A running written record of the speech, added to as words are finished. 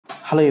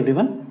Hello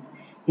everyone.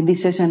 In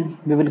this session,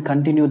 we will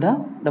continue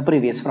the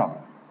previous problem.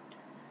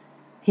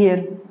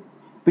 Here,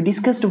 we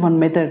discussed one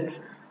method.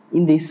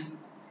 In this,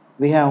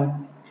 we have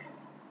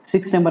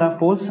 6 number of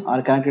poles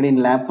are connected in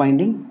lap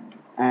winding,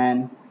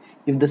 and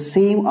if the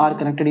same are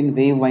connected in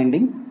wave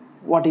winding,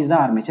 what is the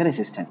armature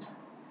resistance?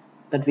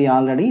 That we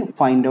already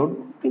find out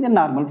with a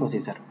normal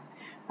procedure.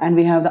 And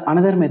we have the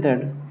another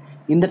method.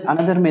 In that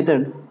another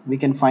method, we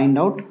can find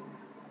out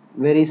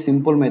very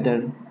simple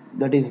method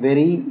that is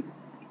very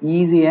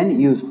easy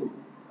and useful.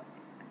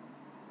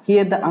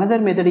 Here the another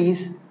method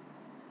is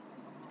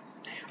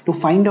to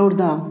find out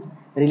the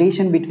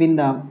relation between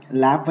the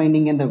lap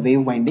winding and the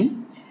wave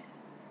winding.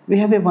 We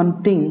have a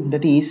one thing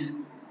that is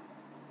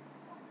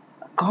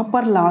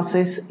copper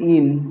losses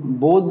in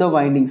both the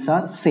windings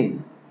are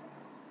same.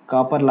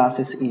 Copper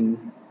losses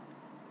in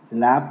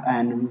lap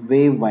and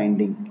wave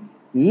winding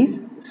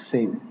is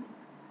same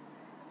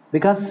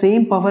because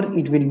same power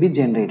it will be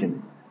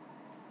generated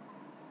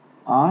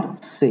are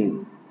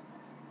same.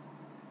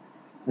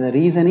 The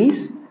reason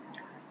is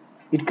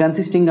it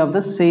consisting of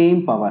the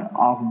same power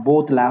of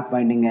both lap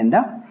winding and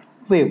the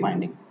wave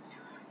winding.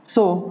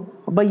 So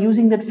by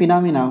using that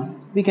phenomena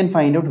we can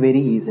find out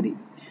very easily.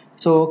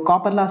 So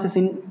copper losses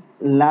in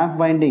lap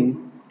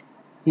winding,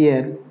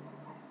 here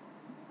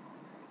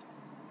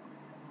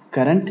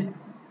current,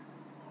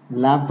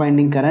 lap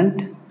winding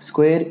current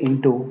square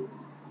into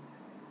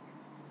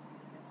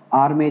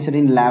armature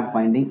in lap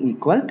winding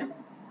equal to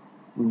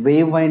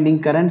wave winding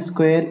current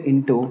square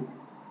into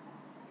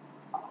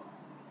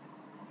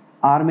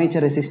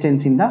armature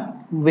resistance in the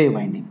wave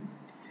winding.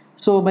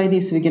 So by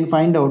this we can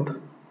find out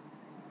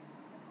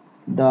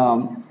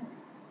that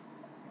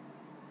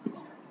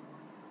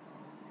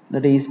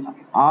is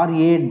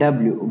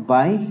RAW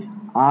by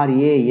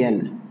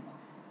RAL,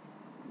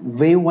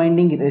 wave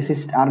winding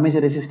armature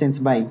resistance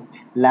by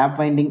lap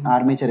winding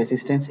armature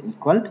resistance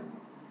equal,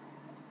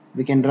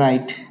 we can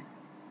write,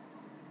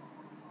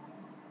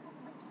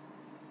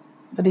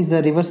 that is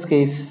the reverse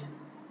case,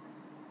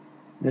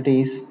 that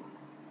is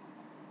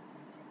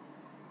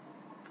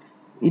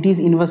it is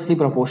inversely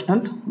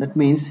proportional. That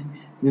means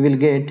we will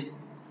get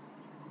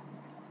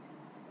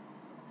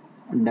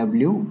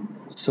W,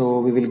 so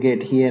we will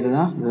get here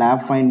the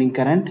lap winding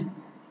current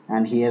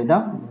and here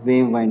the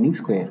wave winding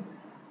square,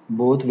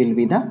 both will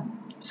be the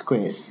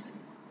squares.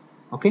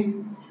 Okay,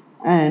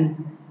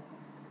 and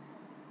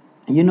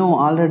you know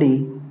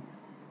already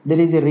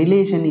there is a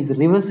relation, is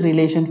reverse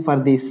relation for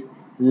this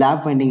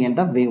lap winding and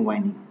the wave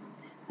winding.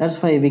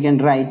 That's why we can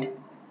write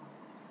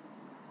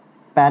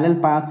parallel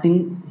paths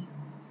in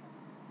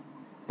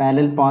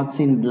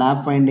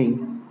lap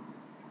winding,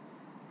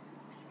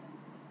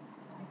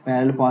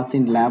 parallel paths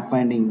in lap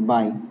winding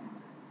by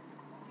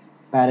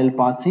parallel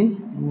paths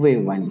in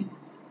wave winding.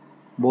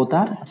 Both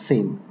are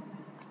same.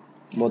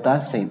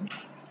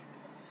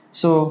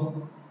 So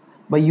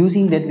by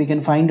using that we can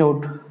find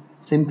out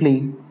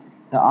simply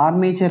the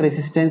armature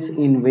resistance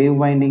in wave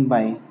winding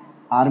by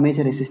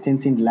armature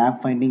resistance in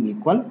lap winding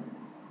equal.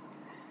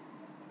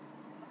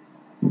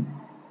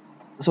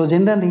 So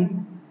generally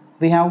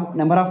we have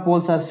number of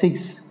poles are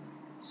 6,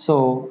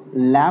 so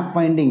lap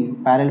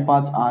winding parallel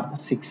paths are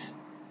 6.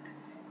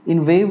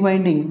 In wave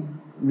winding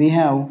we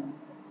have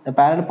the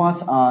parallel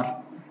paths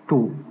are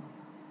 2.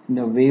 In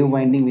the wave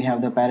winding we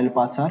have the parallel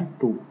paths are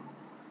 2.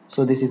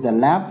 So this is the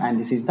lap and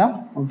this is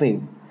the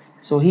wave.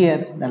 So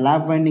here the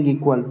lap winding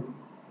equal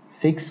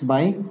 6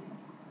 by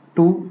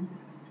 2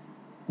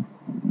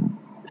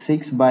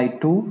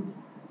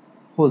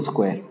 whole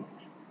square,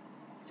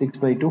 6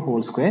 by 2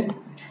 whole square,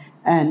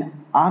 and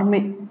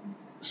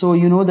so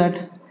you know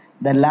that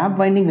the lap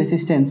winding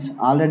resistance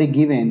already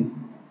given,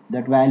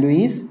 that value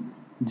is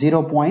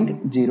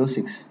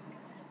 0.06.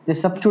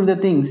 Just substitute the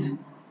things,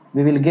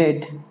 we will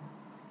get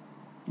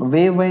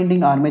wave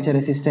winding armature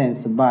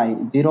resistance by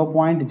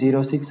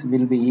 0.06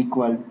 will be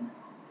equal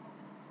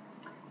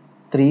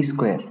 3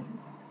 square.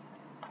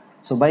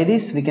 So by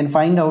this we can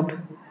find out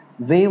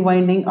wave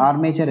winding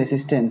armature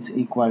resistance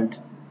equal to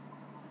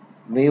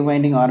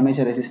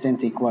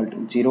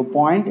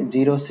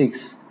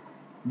 0.06,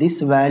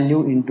 this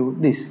value into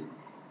this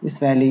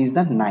value is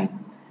the 9.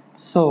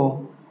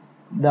 So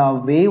the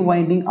wave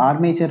winding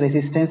armature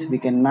resistance we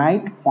can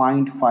write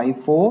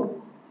 0.54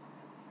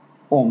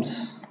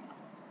 ohms.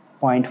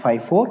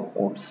 0.54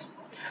 ohms.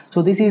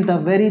 So this is the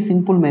very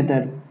simple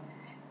method.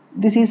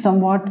 This is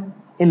somewhat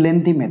a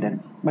lengthy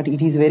method, but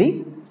it is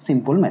very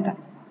simple method.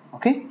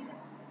 Okay.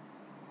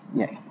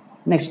 Yeah.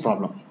 Next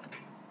problem.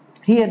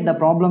 Here the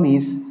problem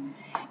is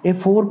a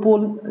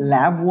 4-pole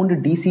lap wound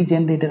DC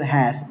generator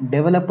has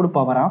developed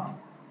power of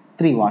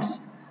 3 watts.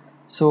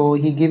 So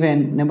he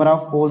given number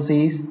of poles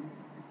is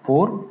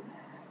 4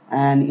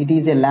 and it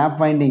is a lap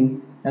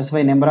winding, that's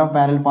why number of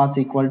parallel paths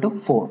equal to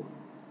 4.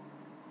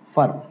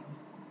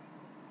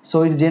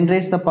 So it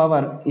generates the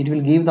power, it will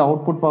give the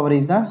output power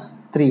is the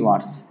 3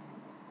 watts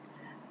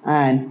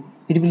and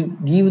it will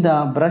give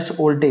the brush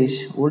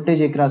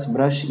voltage across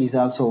brush is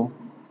also,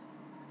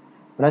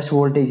 brush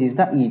voltage is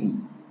the EV.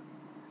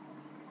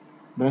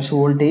 Brush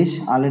voltage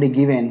already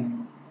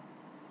given,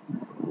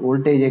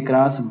 voltage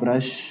across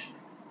brush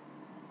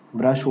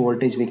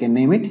voltage, we can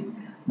name it,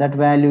 that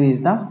value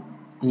is the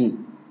E.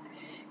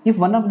 If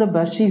one of the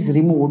brush is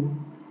removed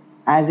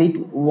as it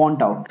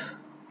want out,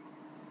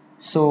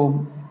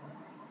 so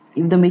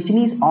if the machine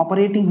is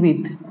operating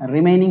with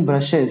remaining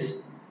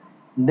brushes,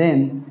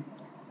 then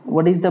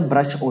what is the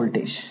brush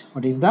voltage?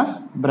 What is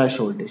the brush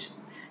voltage?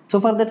 So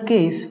for that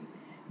case,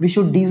 we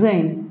should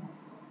design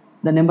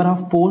the number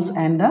of poles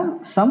and the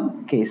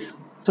some case.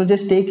 So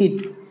just take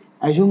it,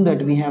 assume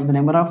that we have the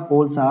number of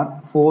poles are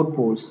 4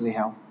 poles. We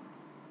have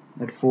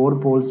that 4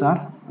 poles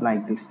are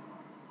like this.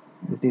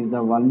 This is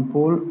the one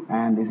pole,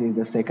 and this is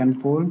the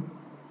second pole,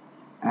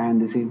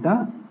 and this is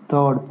the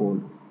third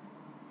pole,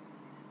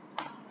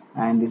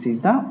 and this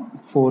is the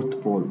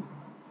fourth pole.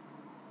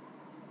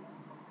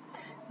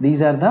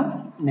 These are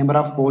the number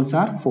of poles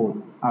are 4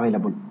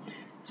 available.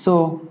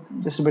 So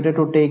just better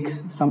to take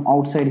some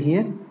outside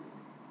here.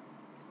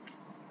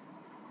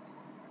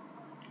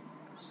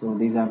 So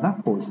these are the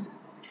poles.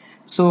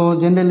 So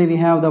generally we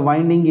have the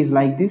winding is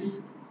like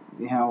this.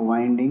 We have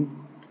winding.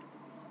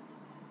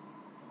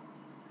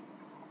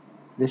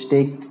 Just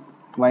take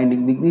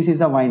winding. This is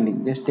the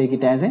winding. Just take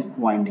it as a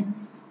winding.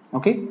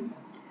 Okay.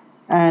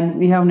 And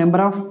we have number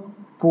of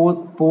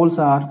poles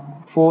are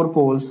 4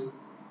 poles.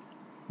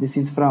 This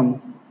is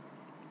from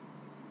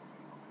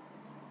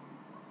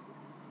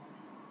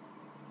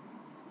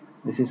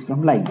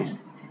like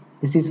this.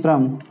 This is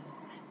from,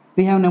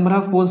 we have number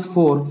of poles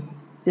 4.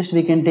 Just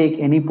we can take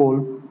any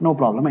pole, no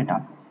problem at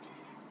all.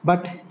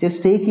 But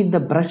just take it the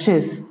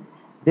brushes.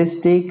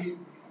 Just take,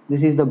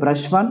 this is the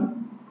brush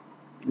 1,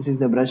 this is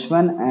the brush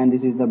 1, and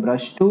this is the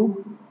brush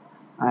 2,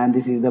 and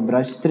this is the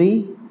brush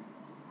 3,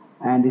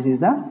 and this is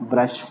the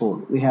brush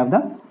 4. We have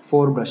the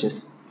 4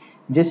 brushes.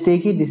 Just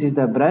take it, this is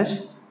the brush,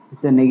 this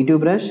is the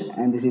negative brush,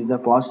 and this is the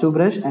positive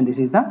brush, and this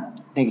is the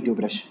negative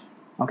brush.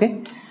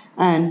 Okay.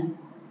 And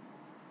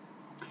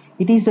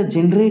it is a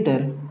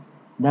generator,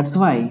 that's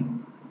why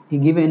he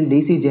given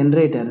DC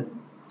generator.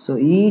 So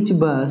each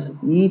brush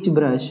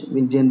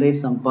will generate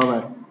some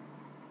power,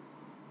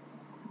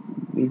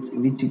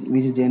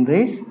 which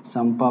generates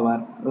some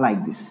power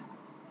like this.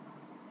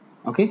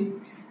 Okay.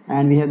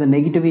 And we have the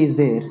negative is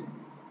there,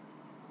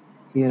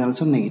 here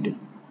also negative,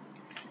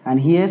 and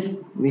here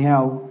we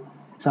have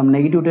some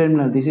negative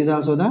terminal. This is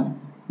also the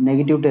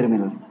negative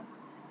terminal,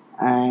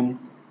 and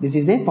this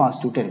is a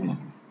positive terminal.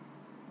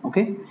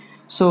 Okay.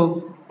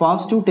 So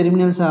positive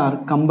terminals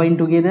are combined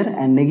together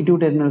and negative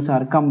terminals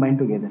are combined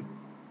together.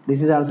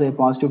 This is also a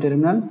positive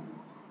terminal.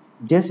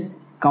 Just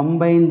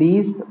combine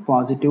these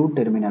positive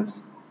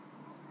terminals.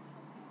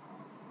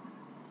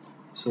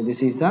 So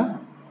this is the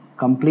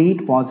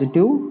complete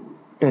positive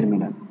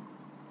terminal,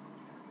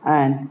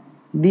 and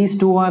these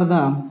two are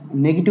the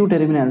negative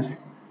terminals.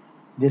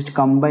 Just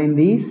combine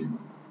these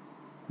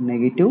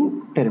negative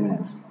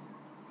terminals.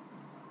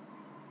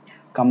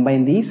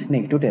 Combine these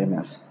negative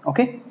terminals.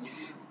 Okay.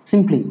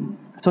 Simply,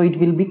 so it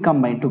will be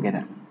combined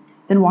together.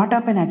 Then what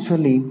happen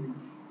actually,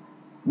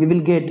 we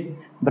will get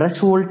brush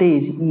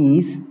voltage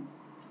is,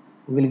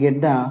 we will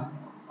get the,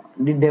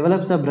 it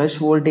develops the brush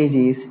voltage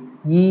is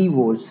E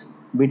volts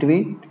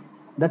between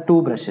the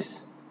two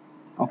brushes.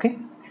 Okay.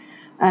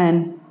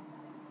 And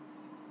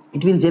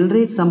it will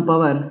generate some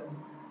power.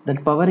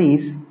 That power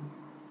is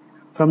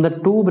from the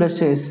two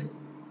brushes.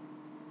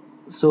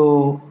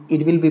 So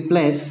it will be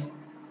plus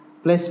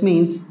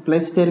means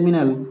plus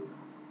terminal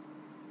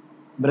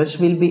brush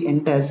will be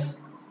enters,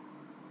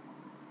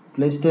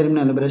 plus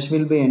terminal brush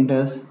will be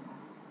enters,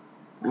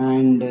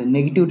 and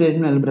negative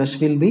terminal brush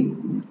will be.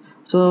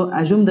 So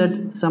assume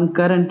that some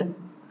current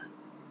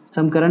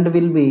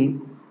will be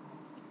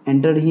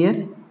entered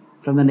here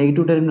from the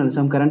negative terminal.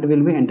 Some current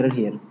will be entered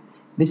here.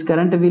 This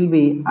current will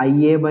be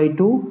IA by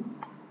 2,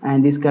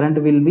 and this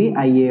current will be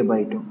IA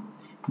by 2.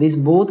 These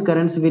both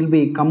currents will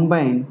be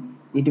combined.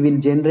 It will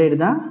generate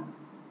the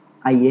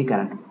IA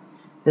current.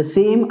 The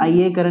same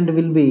IA current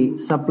will be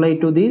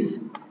supplied to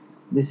this.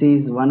 This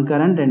is one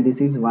current and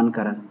this is one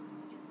current.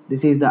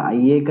 This is the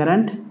IA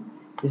current.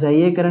 This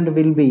IA current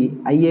will be,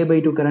 IA by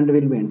 2 current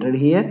will be entered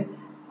here,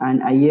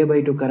 and IA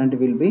by 2 current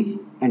will be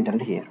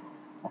entered here.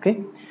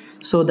 Okay.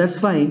 So that's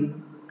why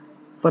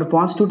for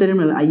positive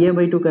terminal IA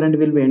by 2 current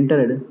will be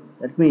entered.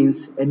 That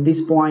means at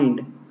this point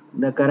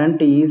the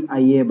current is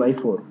IA by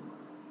 4.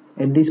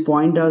 At this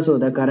point also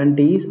the current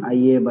is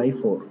IA by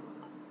 4.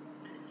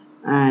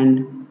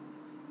 And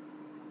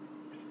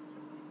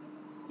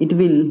it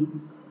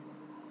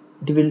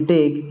will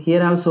take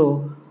here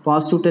also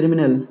positive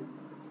terminal.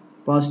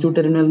 Positive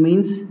terminal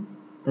means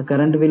the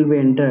current will be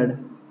entered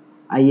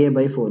IA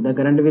by 4. The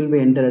current will be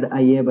entered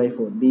IA by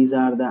 4. These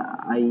are the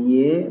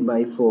IA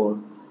by 4,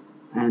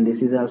 and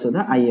this is also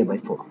the IA by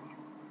 4.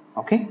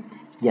 Okay.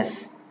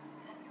 Yes.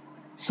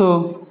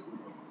 So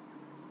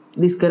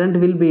this current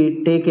will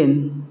be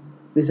taken,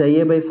 this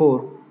IA by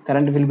 4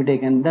 current will be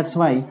taken. That's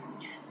why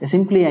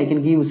simply I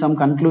can give some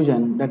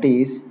conclusion, that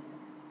is,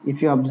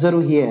 if you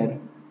observe here,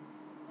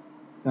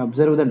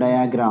 observe the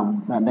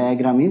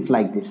diagram is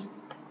like this.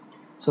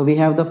 So we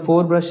have the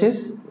 4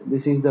 brushes.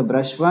 This is the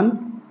brush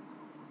 1,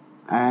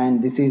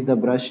 and this is the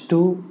brush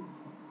 2,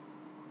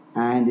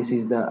 and this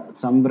is the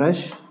some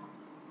brush.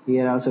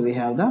 Here also we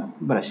have the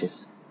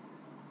brushes.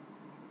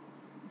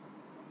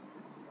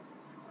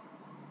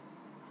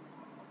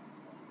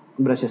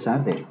 Brushes are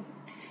there.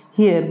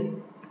 Here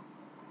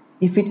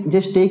if it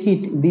just take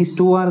it, these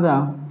two are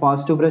the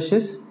positive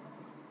brushes.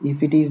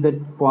 If it is the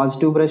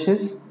positive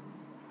brushes,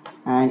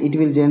 and it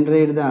will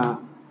generate the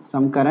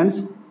some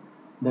currents,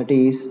 that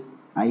is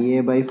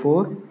Ia by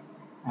 4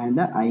 and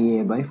the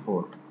Ia by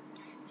 4.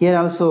 Here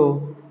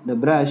also the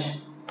brush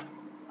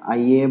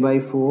Ia by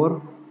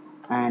 4,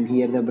 and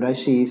here the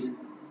brush is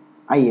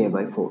Ia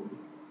by 4.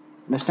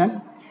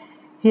 Understand?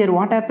 Here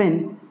what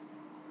happened?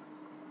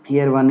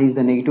 Here one is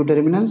the negative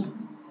terminal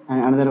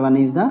and another one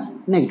is the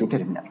negative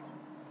terminal.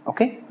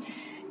 Okay,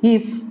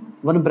 if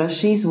one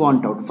brush is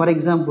want out, for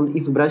example,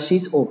 if brush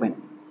is open,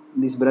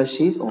 this brush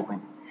is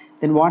open,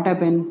 then what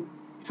happen?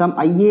 Some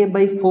Ia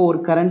by 4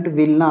 current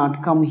will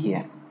not come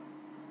here.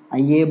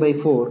 Ia by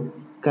 4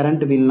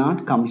 current will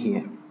not come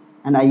here,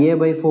 and Ia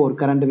by 4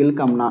 current will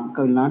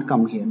not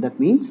come here. That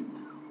means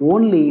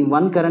only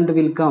one current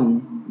will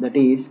come, that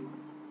is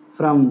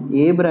from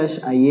a brush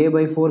Ia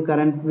by 4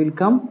 current will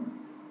come.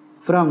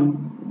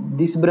 From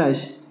this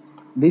brush,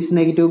 this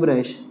negative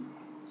brush,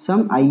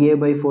 some Ia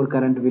by 4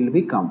 current will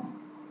be come.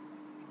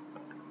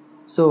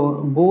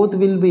 So both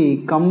will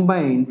be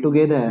combined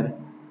together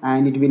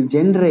and it will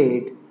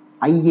generate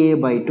Ia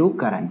by 2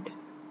 current.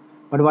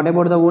 But what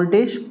about the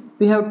voltage?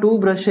 We have two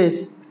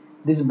brushes.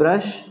 This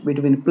brush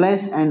between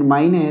plus and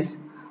minus,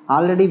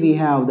 already we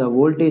have the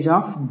voltage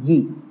of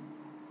E.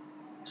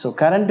 So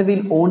current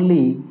will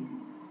only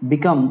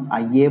become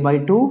Ia by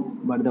 2,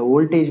 but the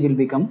voltage will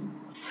become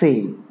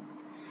same.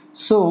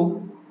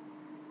 So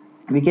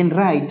we can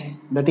write,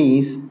 that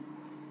is,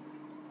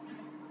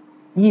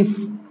 if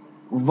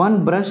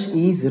one brush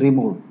is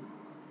removed,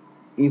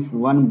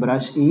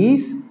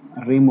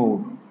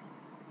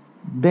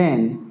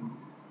 then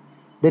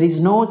there is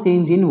no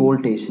change in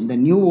voltage. The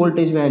new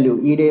voltage value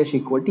E dash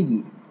equal to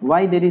E.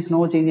 Why there is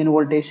no change in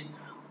voltage?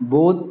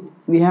 Both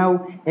we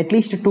have at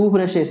least two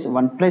brushes,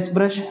 one plus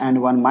brush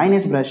and one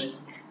minus brush.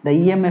 The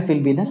EMF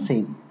will be the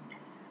same.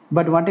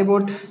 But what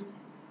about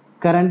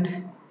current?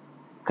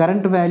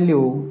 Current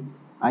value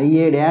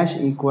Ia dash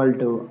equal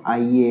to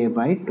Ia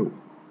by 2.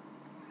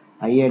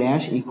 Ia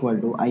dash equal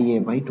to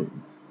Ia by 2.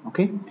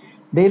 Okay.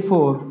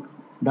 Therefore,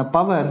 the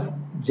power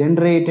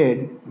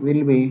generated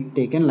will be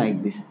taken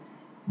like this.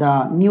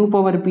 The new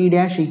power P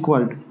dash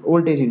equal to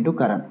voltage into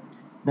current.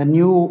 The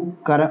new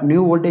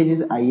voltage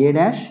is Ia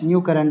dash,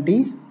 new current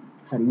is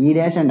E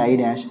dash and I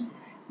dash.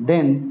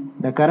 Then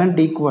the current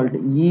equal to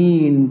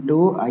E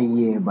into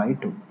Ia by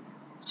 2.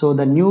 So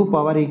the new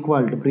power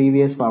equal to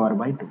previous power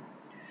by 2.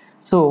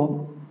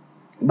 So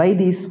by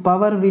this,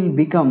 power will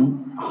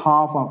become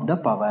half of the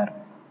power.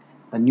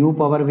 The new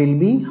power will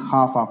be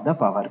half of the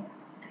power.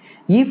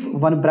 If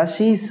one brush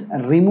is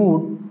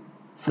removed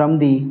from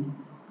the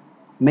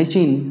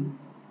machine,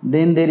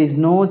 then there is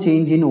no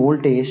change in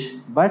voltage,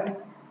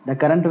 but the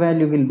current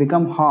value will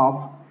become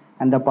half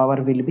and the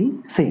power will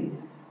be same.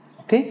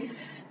 Okay,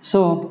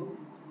 so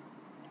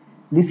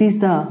this is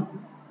the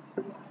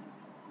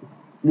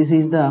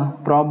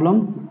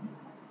problem,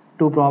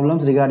 two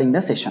problems regarding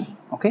the session.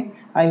 Okay,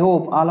 I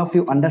hope all of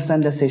you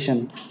understand the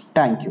session.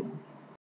 Thank you.